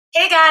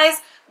Hey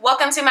guys,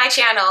 welcome to my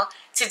channel.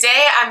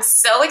 Today I'm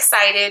so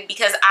excited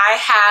because I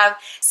have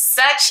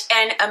such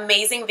an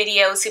amazing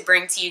video to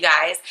bring to you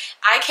guys.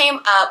 I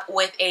came up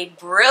with a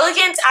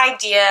brilliant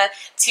idea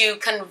to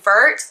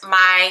convert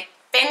my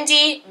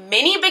Fendi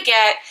mini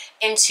baguette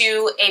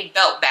into a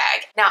belt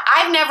bag. Now,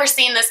 I've never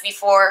seen this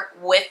before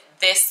with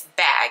this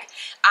bag.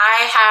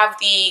 I have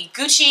the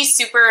Gucci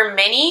Super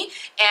Mini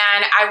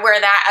and I wear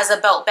that as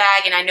a belt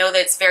bag, and I know that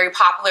it's very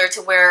popular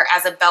to wear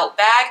as a belt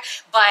bag,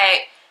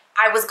 but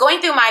I was going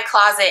through my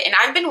closet and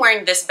I've been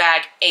wearing this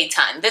bag a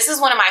ton. This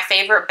is one of my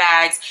favorite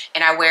bags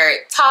and I wear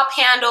it top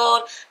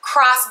handled,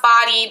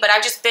 crossbody, but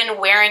I've just been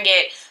wearing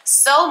it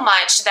so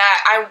much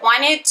that I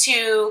wanted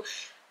to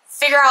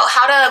figure out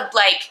how to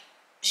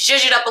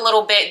zhuzh it up a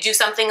little bit, do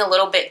something a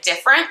little bit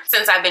different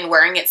since I've been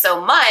wearing it so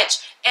much.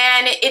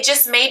 And it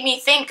just made me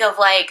think of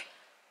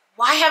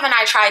why haven't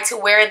I tried to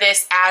wear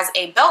this as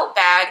a belt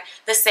bag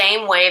the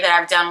same way that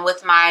I've done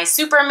with my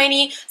Super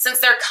Mini, since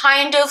they're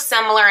kind of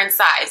similar in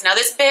size. Now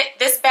this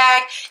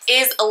bag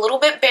is a little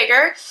bit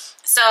bigger,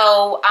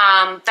 so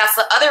that's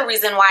the other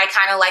reason why I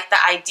kind of like the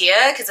idea,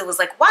 because it was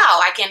like,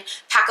 wow, I can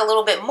pack a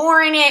little bit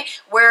more in it,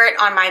 wear it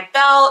on my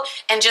belt,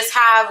 and just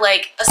have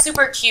a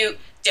super cute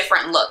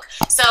different look.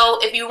 So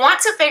if you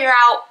want to figure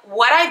out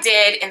what I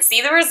did and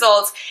see the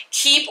results,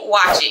 keep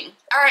watching.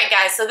 All right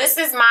guys, so this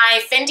is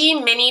my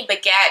Fendi mini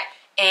baguette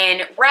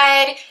in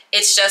red.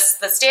 It's just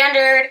the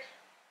standard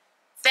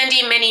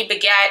Fendi mini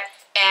baguette.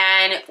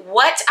 And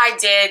what I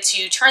did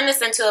to turn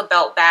this into a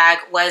belt bag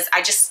was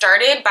I just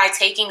started by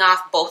taking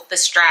off both the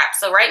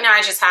straps. So right now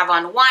I just have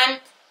on one,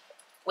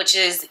 which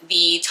is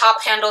the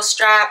top handle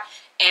strap,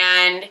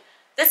 and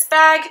this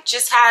bag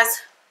just has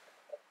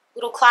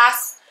little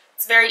clasps.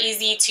 It's very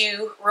easy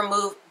to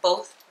remove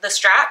both the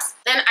straps.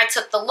 Then I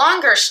took the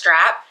longer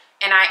strap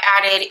and I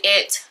added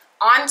it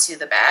onto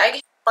the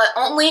bag, but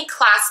only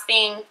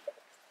clasping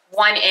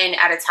one end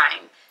at a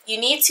time. You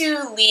need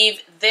to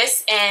leave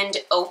this end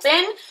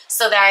open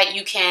so that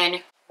you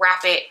can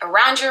wrap it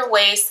around your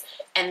waist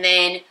and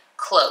then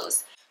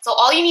close. So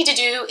all you need to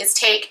do is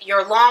take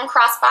your long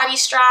crossbody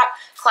strap,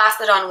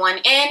 clasp it on one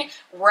end,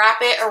 wrap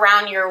it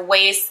around your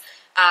waist,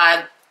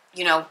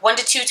 1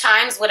 to 2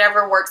 times,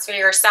 whatever works for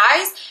your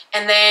size,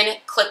 and then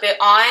clip it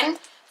on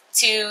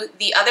to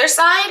the other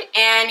side,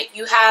 and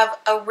you have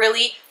a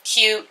really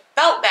cute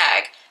belt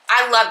bag.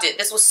 I loved it.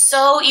 This was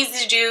so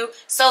easy to do,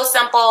 so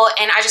simple,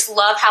 and I just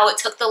love how it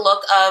took the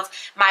look of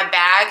my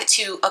bag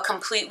to a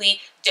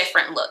completely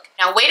different look.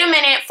 Now wait a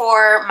minute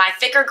for my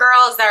thicker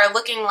girls that are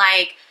looking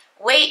like,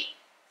 wait,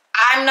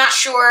 I'm not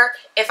sure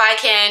if I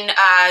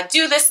can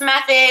do this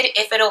method,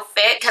 if it'll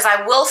fit, because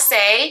I will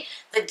say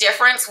the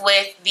difference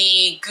with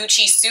the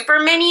Gucci Super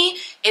Mini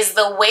is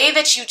the way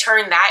that you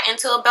turn that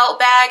into a belt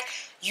bag.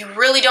 You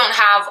really don't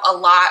have a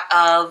lot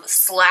of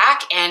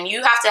slack, and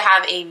you have to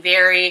have a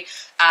very,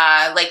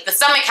 the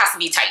stomach has to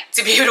be tight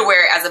to be able to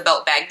wear it as a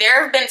belt bag.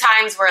 There have been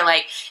times where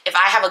if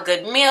I have a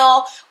good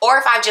meal, or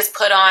if I just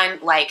put on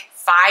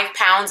 5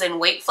 pounds in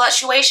weight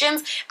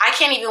fluctuations, I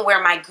can't even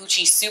wear my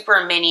Gucci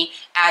Super Mini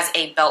as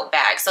a belt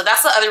bag. So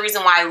that's the other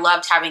reason why I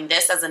loved having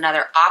this as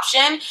another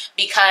option,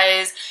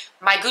 because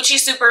my Gucci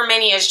Super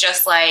Mini is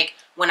just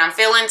when I'm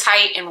feeling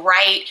tight and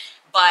right,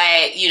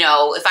 but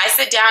if I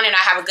sit down and I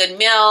have a good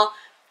meal,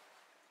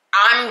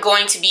 I'm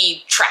going to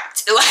be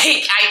trapped.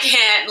 I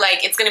can't,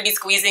 it's gonna be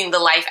squeezing the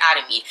life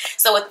out of me.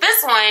 So with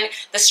this one,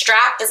 the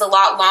strap is a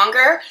lot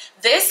longer.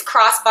 This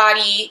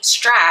crossbody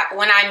strap,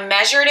 when I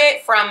measured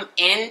it from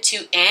end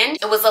to end,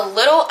 it was a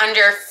little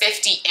under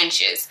 50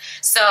 inches.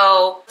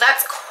 So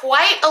that's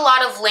quite a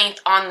lot of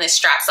length on this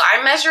strap. So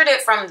I measured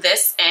it from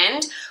this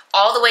end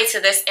all the way to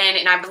this end,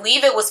 and I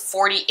believe it was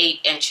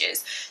 48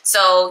 inches.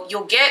 So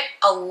you'll get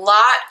a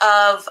lot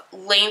of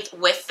length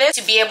with this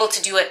to be able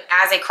to do it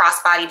as a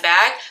crossbody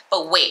bag.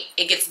 But wait,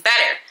 it gets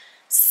better.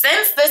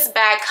 Since this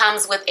bag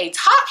comes with a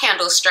top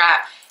handle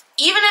strap,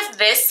 even if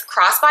this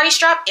crossbody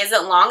strap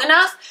isn't long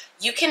enough,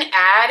 you can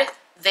add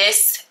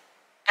this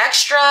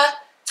extra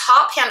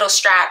top handle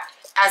strap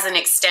as an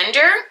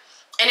extender,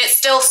 and it's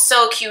still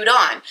so cute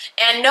on.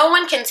 And no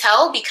one can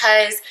tell,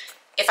 because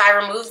if I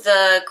remove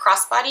the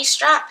crossbody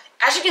strap,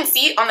 as you can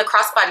see on the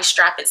crossbody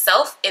strap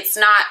itself, it's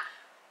not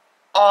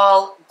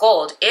all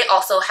gold. It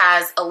also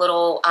has a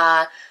little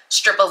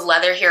strip of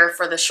leather here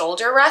for the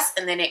shoulder rest,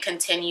 and then it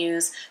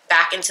continues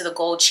back into the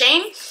gold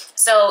chain.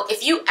 So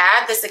if you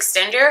add this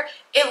extender,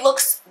 it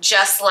looks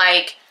just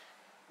like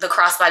the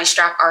crossbody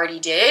strap already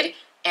did,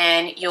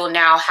 and you'll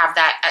now have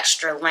that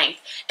extra length.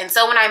 And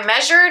so when I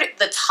measured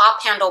the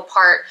top handle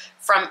part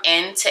from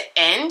end to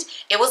end,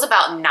 it was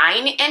about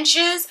 9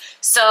 inches.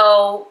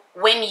 So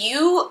when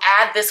you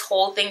add this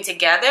whole thing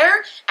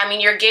together, I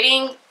mean, you're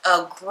getting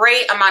a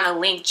great amount of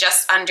length,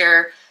 just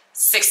under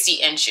 60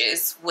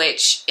 inches,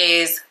 which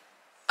is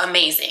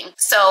amazing.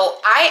 So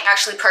I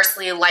actually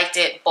personally liked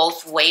it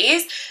both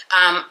ways.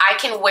 I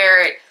can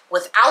wear it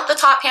without the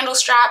top handle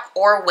strap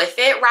or with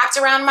it wrapped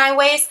around my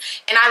waist,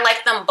 and I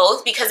like them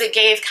both because it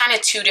gave kind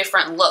of two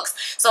different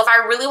looks. So if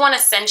I really want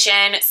to cinch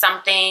in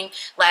something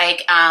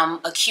like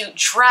a cute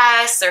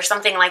dress or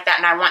something like that,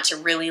 and I want to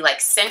really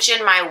like cinch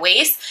in my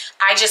waist,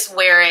 I just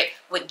wear it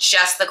with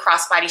just the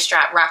crossbody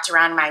strap wrapped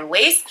around my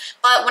waist.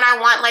 But when I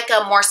want like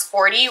a more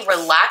sporty,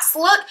 relaxed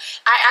look,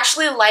 I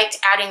actually liked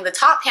adding the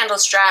top handle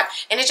strap,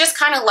 and it just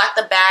kind of let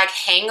the bag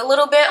hang a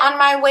little bit on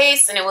my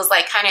waist, and it was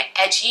like kind of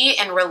edgy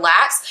and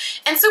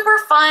relaxed and super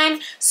fun,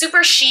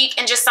 super chic,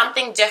 and just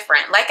something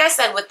different. Like I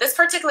said, with this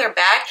particular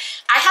bag,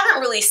 I haven't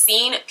really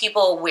seen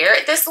people wear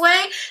it this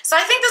way, so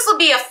I think this will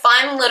be a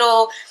fun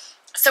little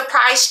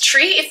surprise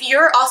treat if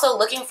you're also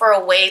looking for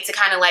a way to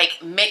kind of like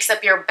mix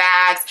up your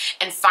bags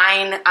and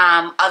find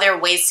other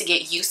ways to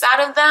get use out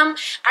of them.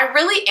 I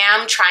really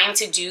am trying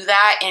to do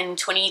that in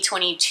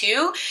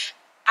 2022.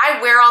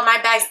 I wear all my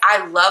bags.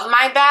 I love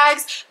my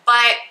bags,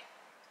 but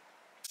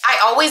I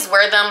always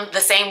wear them the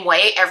same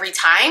way every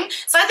time.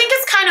 So I think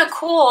it's kind of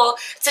cool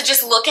to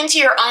just look into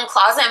your own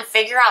closet and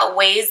figure out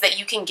ways that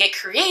you can get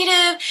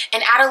creative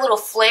and add a little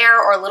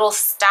flair or a little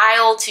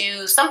style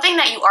to something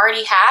that you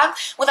already have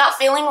without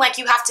feeling like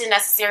you have to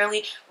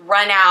necessarily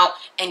run out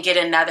and get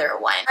another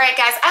one. All right,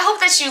 guys, I hope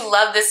that you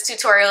love this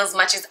tutorial as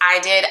much as I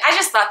did. I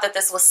just thought that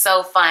this was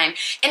so fun.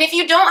 And if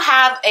you don't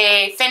have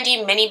a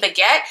Fendi mini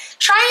baguette,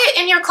 try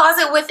it in your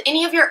closet with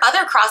any of your other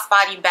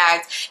crossbody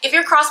bags. If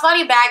your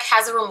crossbody bag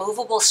has a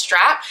removable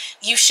strap,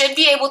 you should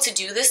be able to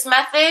do this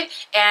method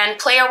and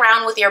play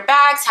around with your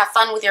bags, have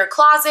fun with your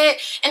closet,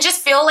 and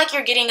just feel like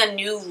you're getting a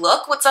new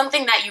look with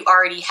something that you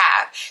already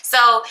have.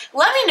 So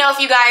let me know if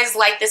you guys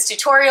like this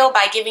tutorial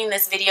by giving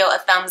this video a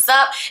thumbs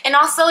up, and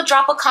also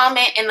drop a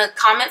comment in the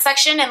comment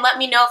section and let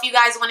me know if you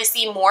guys want to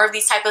see more of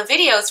these type of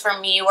videos from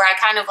me where I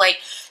kind of like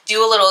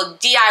do a little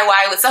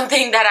DIY with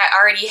something that I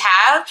already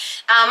have.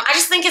 I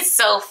just think it's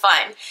so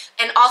fun.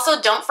 And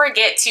also don't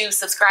forget to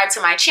subscribe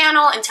to my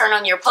channel and turn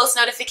on your post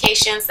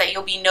notifications so that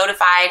you'll be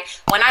notified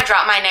when I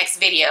drop my next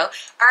video.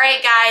 All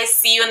right, guys,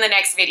 see you in the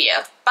next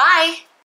video. Bye.